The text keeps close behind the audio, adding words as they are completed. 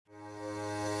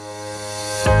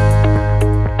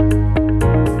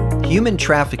Human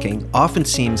trafficking often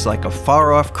seems like a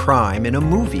far-off crime in a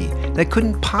movie that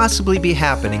couldn't possibly be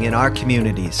happening in our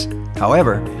communities.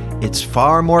 However, it's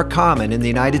far more common in the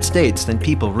United States than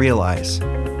people realize.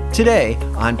 Today,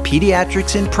 on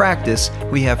Pediatrics in Practice,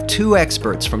 we have two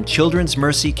experts from Children's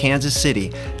Mercy Kansas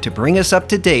City to bring us up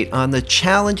to date on the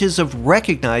challenges of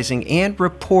recognizing and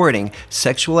reporting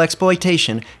sexual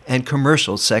exploitation and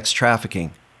commercial sex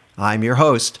trafficking. I'm your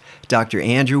host, Dr.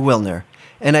 Andrew Wilner,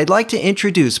 and I'd like to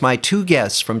introduce my two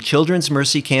guests from Children's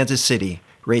Mercy Kansas City.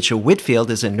 Rachel Whitfield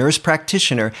is a nurse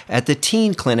practitioner at the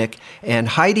Teen Clinic, and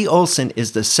Heidi Olson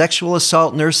is the Sexual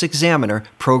Assault Nurse Examiner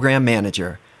Program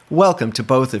Manager. Welcome to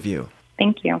both of you.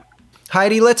 Thank you.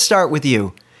 Heidi, let's start with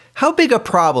you. How big a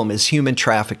problem is human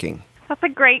trafficking? That's a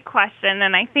great question,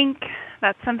 and I think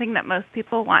that's something that most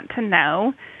people want to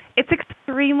know. It's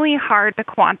extremely hard to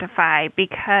quantify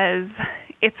because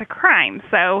it's a crime,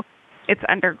 so it's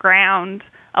underground.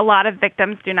 A lot of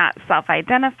victims do not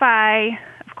self-identify.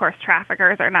 Of course,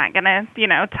 traffickers are not going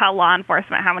to, tell law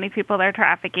enforcement how many people they're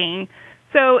trafficking.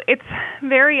 So it's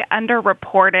very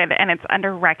underreported and it's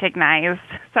underrecognized.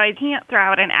 So I can't throw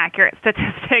out an accurate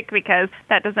statistic because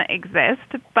that doesn't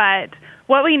exist. But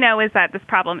what we know is that this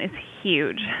problem is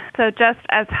huge. So just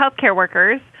as healthcare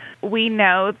workers, we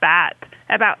know that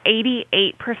about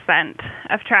 88%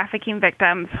 of trafficking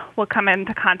victims will come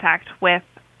into contact with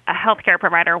a healthcare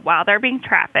provider while they're being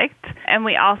trafficked. And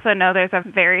we also know there's a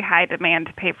very high demand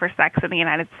to pay for sex in the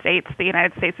United States. The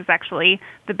United States is actually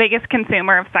the biggest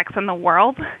consumer of sex in the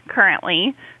world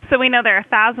currently. So we know there are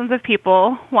thousands of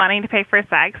people wanting to pay for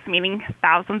sex, meaning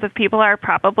thousands of people are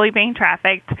probably being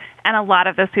trafficked, and a lot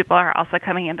of those people are also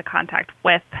coming into contact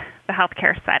with the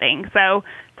healthcare setting. So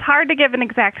it's hard to give an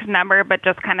exact number, but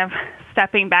just kind of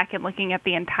stepping back and looking at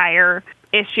the entire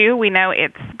issue, we know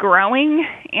it's growing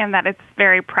and that it's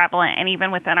very prevalent. And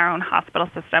even within our own hospital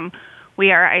system,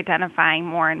 we are identifying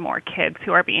more and more kids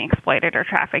who are being exploited or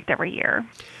trafficked every year.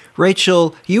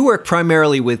 Rachel, you work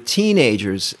primarily with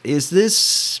teenagers. Is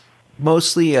this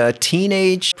mostly a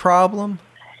teenage problem?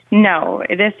 No,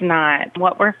 it is not.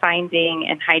 What we're finding,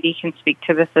 and Heidi can speak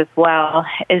to this as well,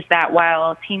 is that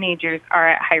while teenagers are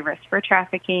at high risk for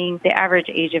trafficking, the average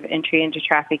age of entry into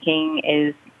trafficking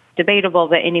is debatable,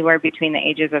 but anywhere between the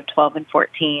ages of 12 and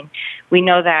 14. We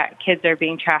know that kids are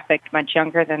being trafficked much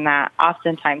younger than that,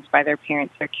 oftentimes by their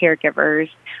parents or caregivers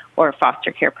or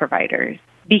foster care providers.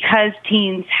 Because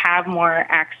teens have more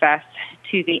access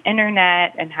to the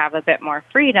internet and have a bit more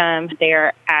freedom, they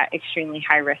are at extremely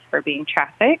high risk for being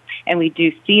trafficked. And we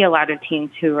do see a lot of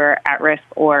teens who are at risk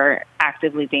or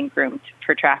actively being groomed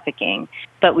for trafficking.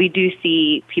 But we do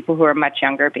see people who are much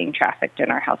younger being trafficked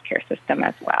in our healthcare system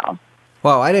as well.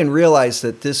 Wow, I didn't realize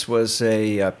that this was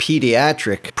a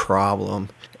pediatric problem.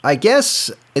 I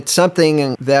guess it's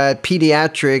something that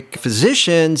pediatric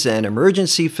physicians and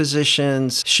emergency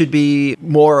physicians should be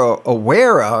more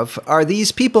aware of. Are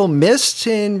these people missed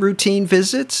in routine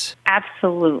visits?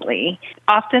 Absolutely.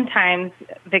 Oftentimes,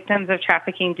 victims of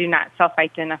trafficking do not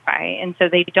self-identify, and so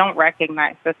they don't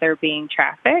recognize that they're being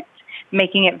trafficked,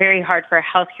 making it very hard for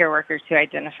healthcare workers to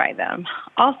identify them.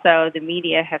 Also, the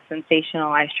media has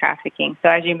sensationalized trafficking. So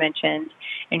as you mentioned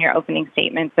in your opening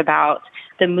statements about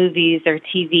the movies or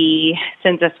TV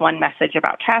sends us one message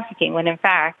about trafficking, when in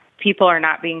fact, people are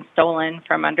not being stolen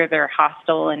from under their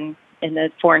hostel in a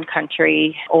foreign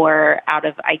country or out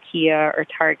of IKEA or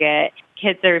Target.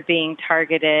 Kids are being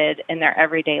targeted in their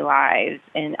everyday lives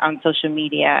and on social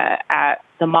media at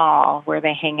the mall where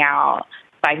they hang out,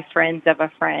 by friends of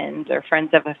a friend or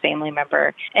friends of a family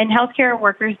member. And healthcare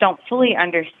workers don't fully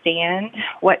understand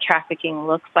what trafficking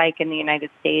looks like in the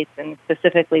United States and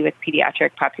specifically with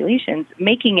pediatric populations,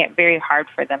 making it very hard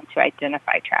for them to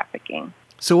identify trafficking.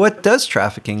 So what does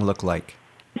trafficking look like?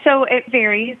 So it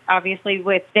varies, obviously,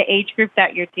 with the age group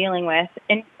that you're dealing with.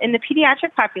 In the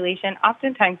pediatric population,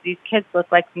 oftentimes these kids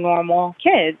look like normal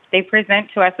kids. They present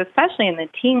to us, especially in the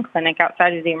teen clinic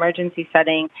outside of the emergency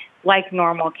setting, like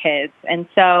normal kids. And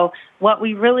so what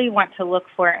we really want to look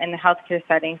for in the healthcare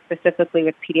setting, specifically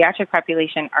with pediatric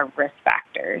population, are risk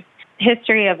factors.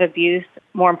 History of abuse,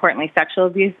 more importantly, sexual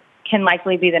abuse, can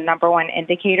likely be the number one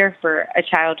indicator for a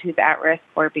child who's at risk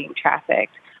or being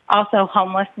trafficked. Also,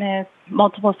 homelessness,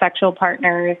 multiple sexual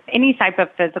partners, any type of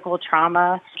physical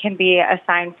trauma can be a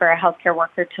sign for a healthcare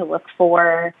worker to look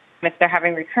for. If they're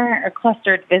having recurrent or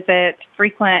clustered visits,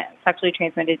 frequent sexually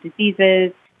transmitted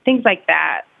diseases, things like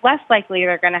that. Less likely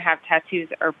they're going to have tattoos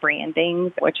or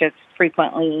brandings, which is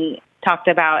frequently talked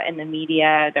about in the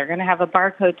media. They're going to have a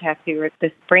barcode tattoo or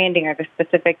this branding or the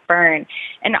specific burn.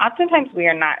 And oftentimes we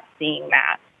are not seeing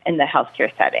that in the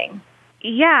healthcare setting.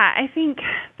 Yeah, I think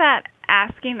that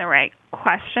asking the right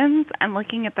questions and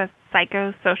looking at the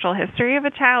psychosocial history of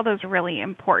a child is really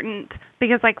important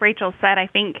because, like Rachel said, I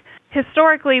think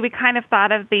historically we kind of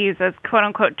thought of these as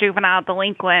quote-unquote juvenile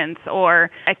delinquents or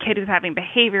a kid who's having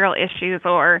behavioral issues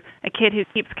or a kid who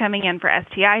keeps coming in for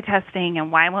STI testing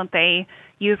and why won't they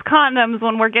use condoms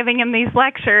when we're giving him these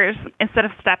lectures, instead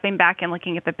of stepping back and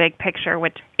looking at the big picture,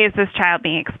 which is this child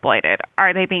being exploited?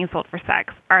 Are they being sold for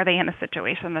sex? Are they in a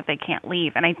situation that they can't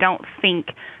leave? And I don't think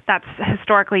that's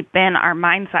historically been our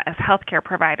mindset as healthcare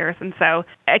providers. And so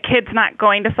a kid's not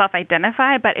going to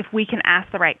self-identify, but if we can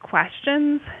ask the right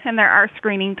questions, and there are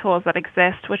screening tools that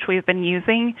exist, which we've been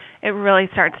using, it really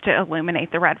starts to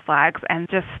illuminate the red flags and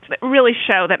just really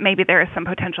show that maybe there is some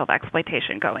potential of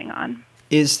exploitation going on.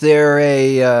 Is there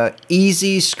a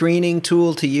easy screening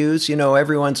tool to use? You know,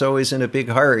 everyone's always in a big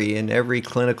hurry in every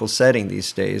clinical setting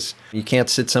these days. You can't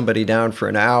sit somebody down for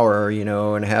an hour, you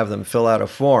know, and have them fill out a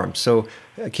form. So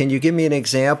can you give me an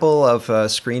example of a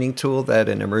screening tool that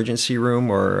an emergency room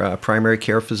or a primary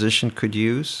care physician could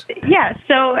use? Yeah,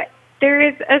 so there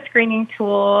is a screening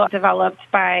tool developed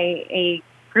by a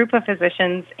group of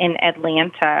physicians in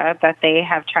Atlanta that they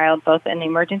have trialed both in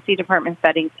emergency department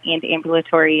settings and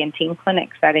ambulatory and teen clinic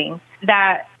settings.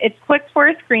 That it's quick for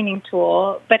a screening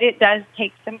tool, but it does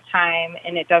take some time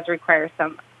and it does require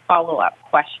some follow-up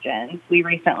questions. We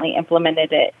recently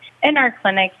implemented it in our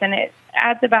clinics and it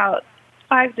adds about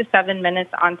 5 to 7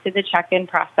 minutes onto the check-in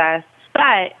process,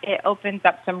 but it opens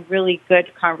up some really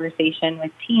good conversation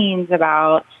with teens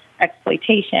about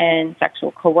exploitation,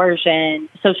 sexual coercion,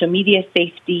 social media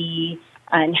safety,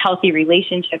 and healthy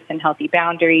relationships and healthy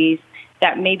boundaries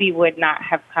that maybe would not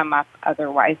have come up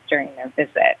otherwise during their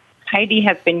visit. Heidi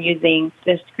has been using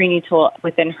this screening tool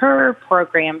within her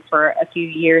program for a few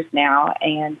years now,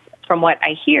 and from what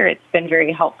I hear, it's been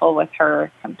very helpful with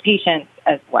her patients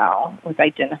as well with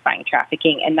identifying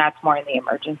trafficking, and that's more in the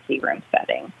emergency room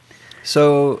setting.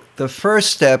 So the first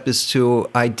step is to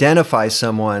identify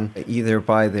someone either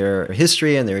by their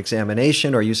history and their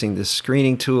examination or using this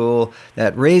screening tool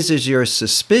that raises your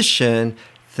suspicion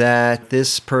that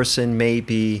this person may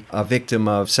be a victim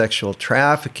of sexual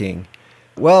trafficking.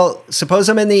 Well, suppose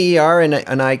I'm in the ER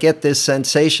and I get this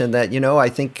sensation that, you know, I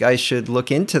think I should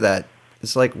look into that.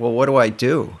 It's like, well, what do I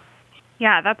do?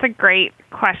 Yeah, that's a great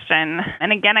question.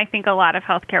 And again, I think a lot of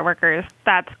healthcare workers,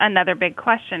 that's another big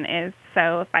question is,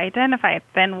 so if I identify it,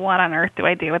 then what on earth do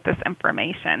I do with this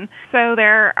information? So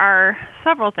there are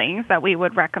several things that we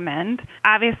would recommend.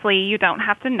 Obviously, you don't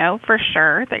have to know for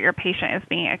sure that your patient is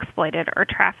being exploited or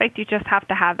trafficked. You just have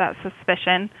to have that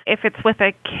suspicion. If it's with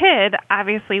a kid,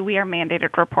 obviously we are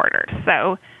mandated reporters.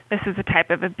 So this is a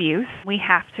type of abuse. We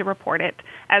have to report it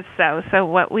as so. So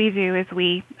what we do is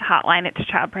we hotline it to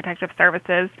Child Protective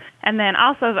Services. And then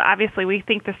also, obviously, we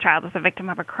think this child is a victim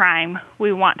of a crime.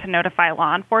 We want to notify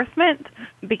law enforcement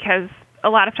because a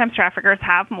lot of times traffickers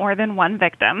have more than one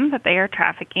victim that they are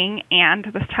trafficking, and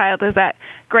this child is at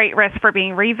great risk for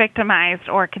being re-victimized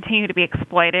or continue to be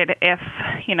exploited if,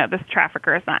 you know, this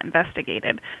trafficker is not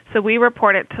investigated. So we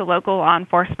report it to local law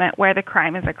enforcement where the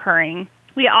crime is occurring.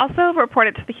 We also report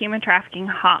it to the Human Trafficking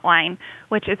Hotline,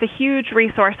 which is a huge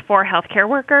resource for healthcare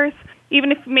workers.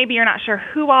 Even if maybe you're not sure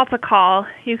who all to call,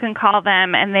 you can call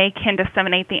them and they can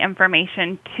disseminate the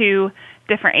information to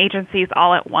different agencies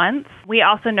all at once. We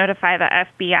also notify the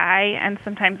FBI, and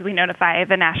sometimes we notify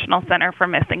the National Center for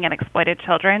Missing and Exploited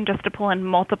Children, just to pull in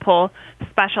multiple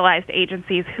specialized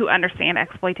agencies who understand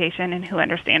exploitation and who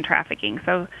understand trafficking.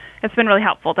 So it's been really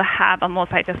helpful to have a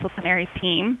multidisciplinary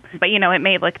team. But, you know, it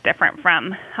may look different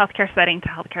from healthcare setting to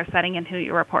healthcare setting and who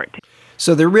you report to.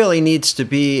 So there really needs to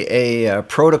be a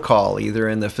protocol, either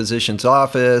in the physician's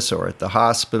office or at the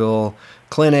hospital,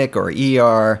 clinic, or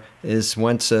ER, is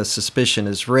once a suspicion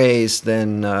is raised,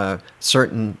 then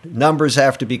certain numbers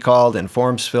have to be called and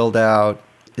forms filled out.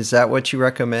 Is that what you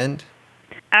recommend?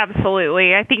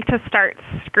 Absolutely. I think to start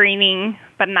screening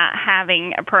but not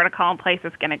having a protocol in place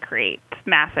is going to create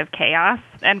massive chaos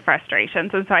and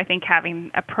frustrations. And so I think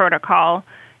having a protocol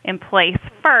in place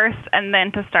first and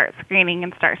then to start screening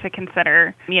and start to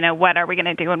consider, you know, what are we going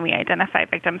to do when we identify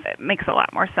victims, it makes a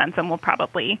lot more sense and will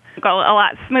probably go a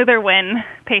lot smoother when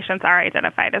patients are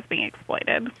identified as being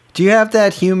exploited. Do you have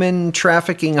that human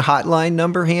trafficking hotline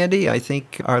number handy? I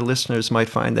think our listeners might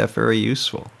find that very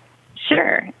useful.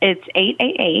 Sure. It's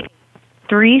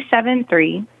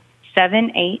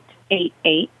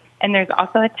 888-373-7888. And there's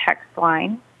also a text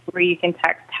line where you can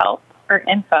text help or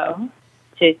info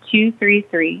to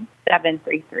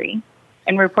 233-733.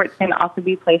 And reports can also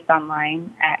be placed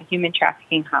online at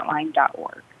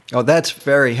humantraffickinghotline.org. Oh, that's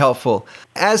very helpful.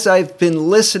 As I've been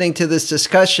listening to this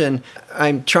discussion,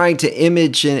 I'm trying to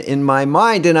image in my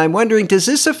mind, and I'm wondering, does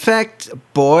this affect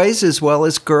boys as well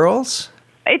as girls?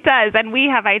 It does, and we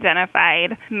have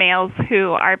identified males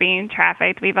who are being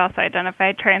trafficked. We've also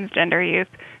identified transgender youth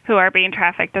who are being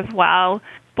trafficked as well.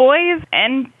 Boys,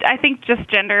 and I think just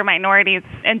gender minorities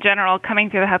in general coming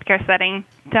through the healthcare setting,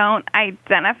 don't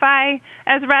identify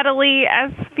as readily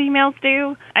as females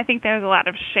do. I think there's a lot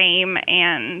of shame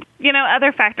and,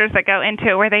 other factors that go into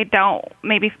it where they don't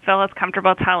maybe feel as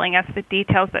comfortable telling us the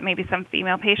details that maybe some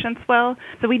female patients will.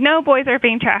 So we know boys are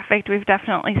being trafficked. We've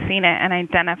definitely seen it and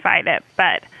identified it,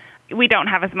 but we don't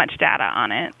have as much data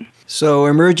on it. So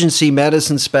emergency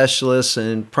medicine specialists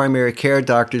and primary care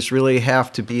doctors really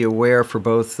have to be aware for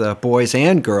both boys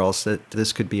and girls that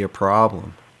this could be a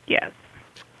problem. Yes.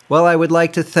 Well, I would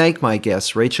like to thank my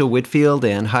guests, Rachel Whitfield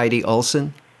and Heidi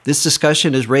Olson. This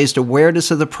discussion has raised awareness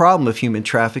of the problem of human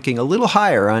trafficking a little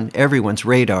higher on everyone's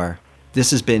radar. This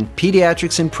has been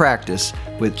Pediatrics in Practice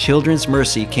with Children's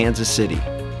Mercy Kansas City.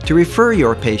 To refer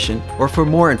your patient or for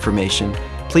more information,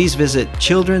 please visit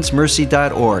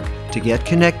childrensmercy.org to get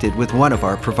connected with one of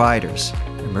our providers.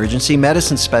 Emergency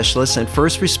medicine specialists and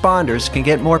first responders can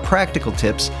get more practical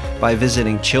tips by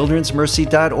visiting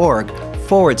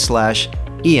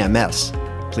childrensmercy.org/EMS.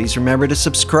 Please remember to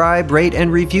subscribe, rate, and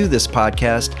review this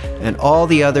podcast and all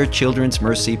the other Children's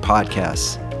Mercy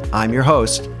podcasts. I'm your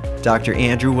host, Dr.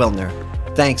 Andrew Wilner.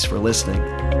 Thanks for listening.